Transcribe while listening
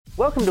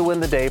Welcome to Win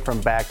the Day from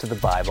Back to the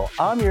Bible.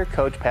 I'm your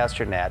coach,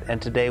 Pastor Nat,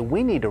 and today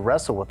we need to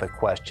wrestle with the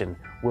question,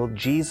 will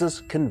Jesus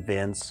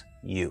convince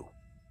you?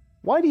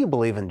 Why do you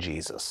believe in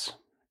Jesus?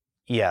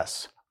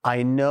 Yes,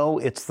 I know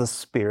it's the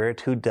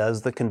Spirit who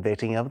does the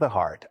convicting of the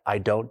heart. I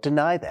don't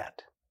deny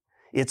that.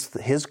 It's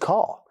His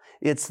call.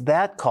 It's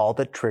that call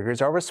that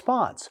triggers our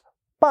response.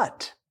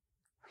 But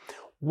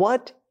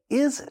what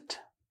is it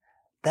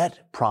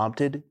that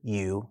prompted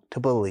you to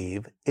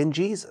believe in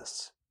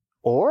Jesus?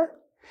 Or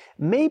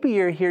maybe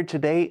you're here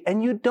today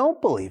and you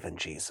don't believe in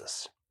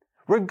Jesus.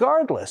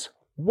 Regardless,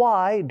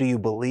 why do you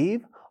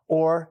believe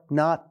or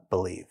not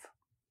believe?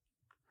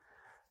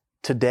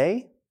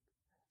 Today,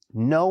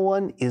 no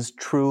one is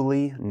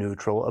truly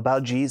neutral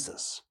about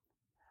Jesus.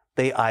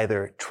 They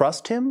either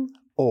trust Him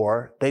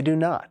or they do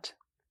not.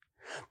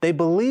 They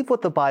believe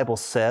what the Bible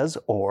says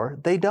or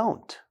they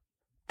don't.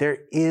 There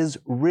is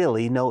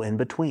really no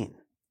in-between.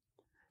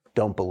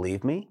 Don't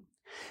believe me?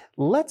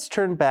 Let's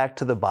turn back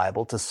to the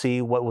Bible to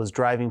see what was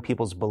driving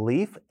people's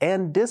belief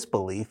and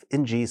disbelief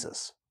in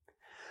Jesus.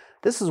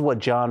 This is what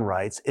John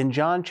writes in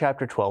John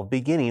chapter 12,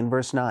 beginning in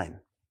verse 9.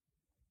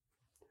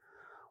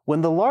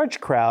 When the large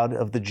crowd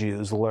of the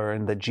Jews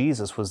learned that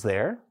Jesus was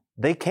there,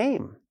 they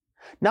came,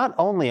 not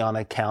only on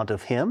account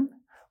of Him,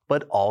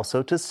 but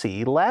also to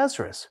see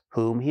Lazarus,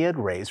 whom He had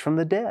raised from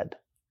the dead.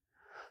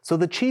 So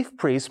the chief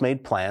priests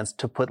made plans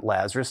to put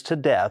Lazarus to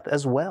death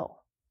as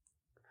well,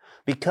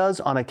 because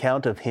on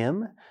account of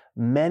him,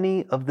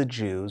 many of the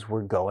Jews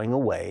were going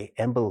away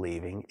and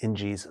believing in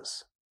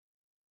Jesus.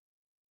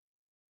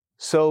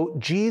 So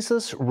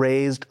Jesus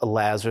raised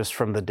Lazarus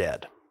from the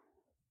dead.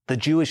 The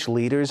Jewish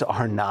leaders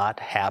are not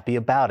happy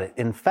about it.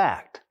 In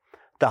fact,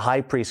 the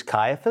high priest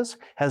Caiaphas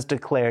has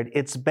declared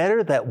it's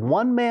better that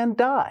one man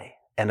die.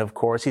 And of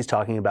course, he's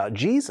talking about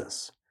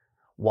Jesus.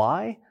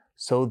 Why?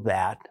 So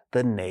that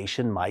the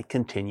nation might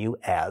continue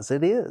as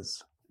it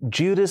is.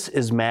 Judas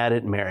is mad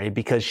at Mary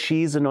because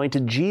she's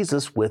anointed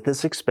Jesus with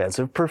this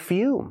expensive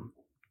perfume.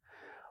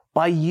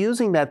 By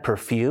using that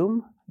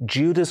perfume,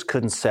 Judas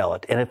couldn't sell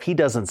it. And if he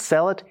doesn't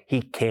sell it,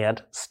 he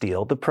can't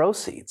steal the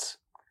proceeds.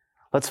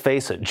 Let's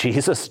face it,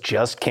 Jesus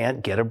just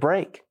can't get a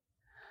break.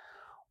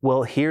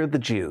 Well, here are the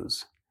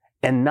Jews,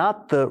 and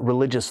not the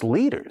religious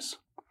leaders,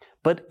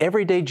 but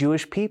everyday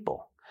Jewish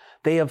people.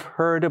 They have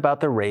heard about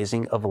the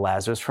raising of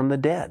Lazarus from the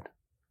dead.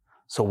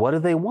 So what do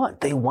they want?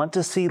 They want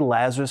to see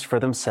Lazarus for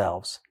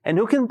themselves. And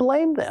who can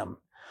blame them?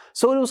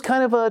 So it was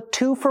kind of a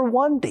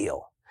 2-for-1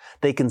 deal.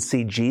 They can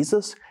see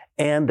Jesus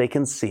and they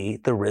can see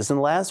the risen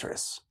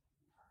Lazarus.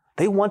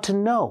 They want to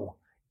know,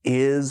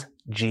 is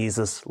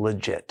Jesus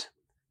legit?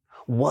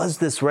 Was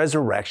this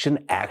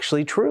resurrection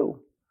actually true?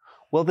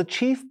 Well, the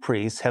chief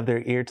priests have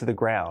their ear to the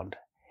ground,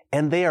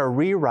 and they are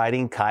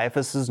rewriting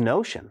Caiaphas'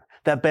 notion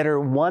that better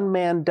one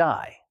man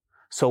die.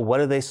 So what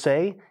do they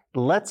say?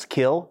 Let's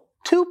kill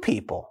 2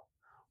 people.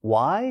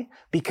 Why?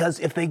 Because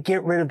if they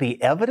get rid of the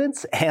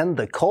evidence and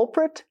the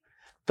culprit,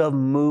 the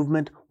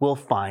movement will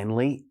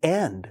finally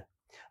end.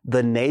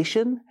 The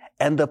nation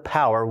and the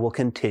power will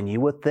continue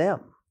with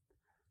them.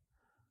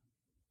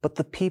 But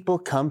the people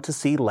come to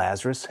see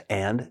Lazarus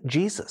and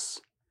Jesus.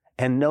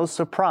 And no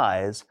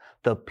surprise,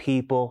 the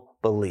people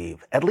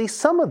believe. At least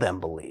some of them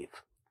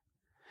believe.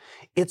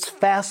 It's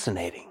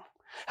fascinating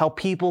how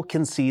people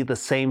can see the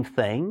same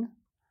thing,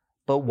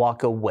 but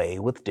walk away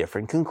with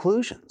different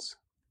conclusions.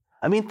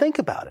 I mean, think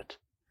about it.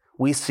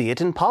 We see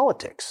it in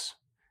politics,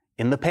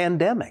 in the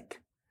pandemic,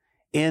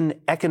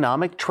 in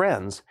economic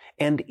trends,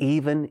 and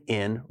even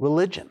in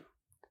religion.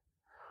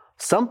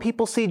 Some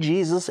people see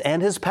Jesus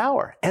and His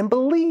power and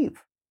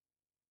believe.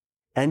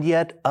 And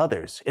yet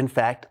others, in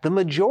fact, the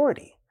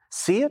majority,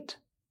 see it.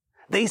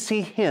 They see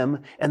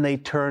Him and they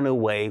turn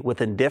away with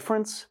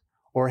indifference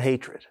or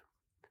hatred.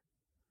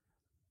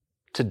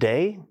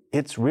 Today,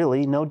 it's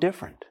really no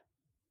different.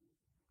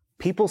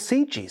 People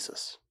see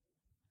Jesus.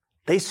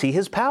 They see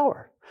His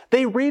power.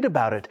 They read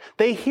about it.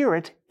 They hear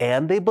it,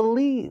 and they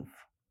believe.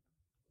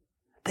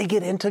 They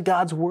get into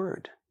God's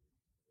Word.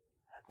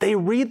 They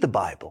read the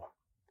Bible.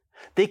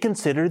 They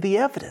consider the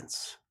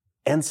evidence,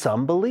 and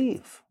some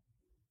believe.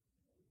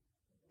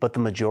 But the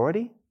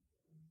majority,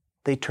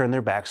 they turn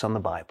their backs on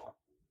the Bible.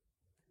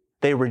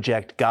 They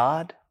reject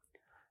God,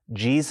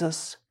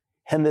 Jesus,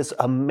 and this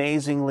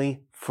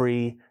amazingly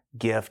free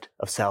gift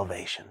of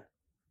salvation.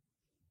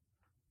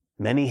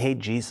 Many hate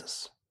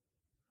Jesus.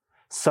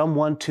 Some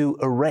want to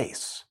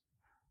erase.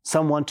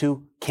 Some want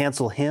to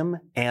cancel Him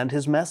and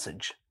His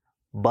message.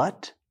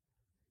 But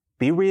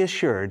be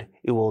reassured,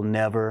 it will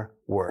never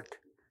work,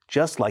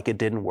 just like it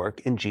didn't work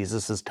in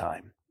Jesus'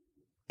 time.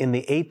 In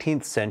the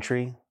 18th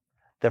century,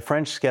 the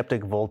French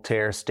skeptic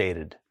Voltaire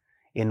stated,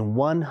 in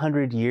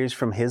 100 years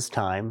from his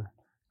time,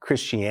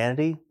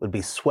 Christianity would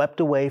be swept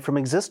away from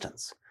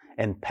existence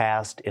and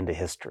passed into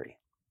history.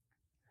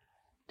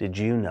 Did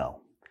you know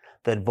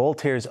that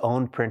Voltaire's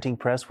own printing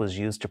press was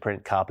used to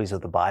print copies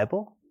of the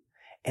Bible?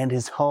 And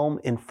his home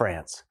in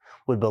France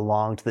would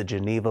belong to the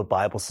Geneva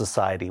Bible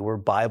Society, where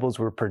Bibles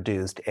were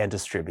produced and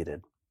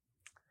distributed.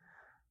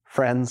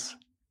 Friends,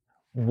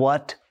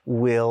 what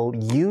will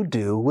you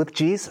do with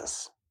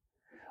Jesus?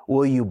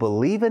 Will you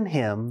believe in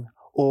Him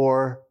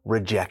or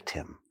reject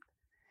Him?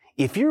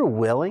 If you're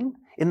willing,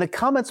 in the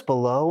comments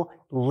below,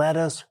 let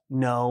us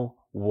know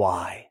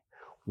why.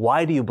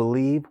 Why do you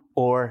believe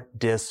or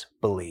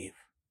disbelieve?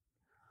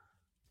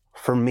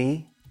 For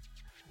me,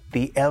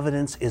 the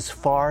evidence is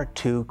far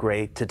too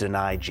great to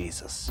deny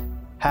Jesus.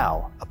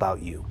 How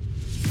about you?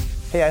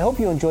 Hey, I hope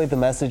you enjoyed the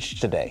message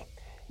today.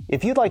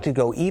 If you'd like to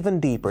go even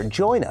deeper,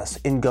 join us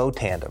in Go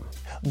Tandem.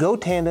 Go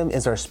Tandem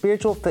is our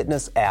spiritual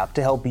fitness app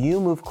to help you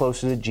move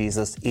closer to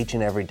Jesus each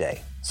and every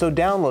day. So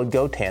download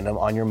Go Tandem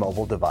on your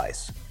mobile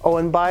device. Oh,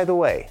 and by the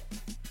way,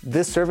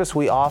 this service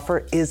we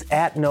offer is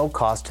at no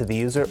cost to the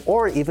user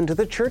or even to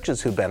the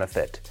churches who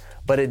benefit,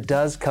 but it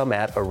does come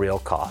at a real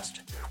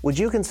cost. Would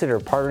you consider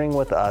partnering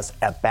with us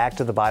at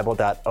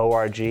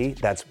backtothebible.org?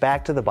 That's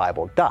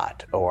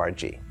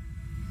backtothebible.org.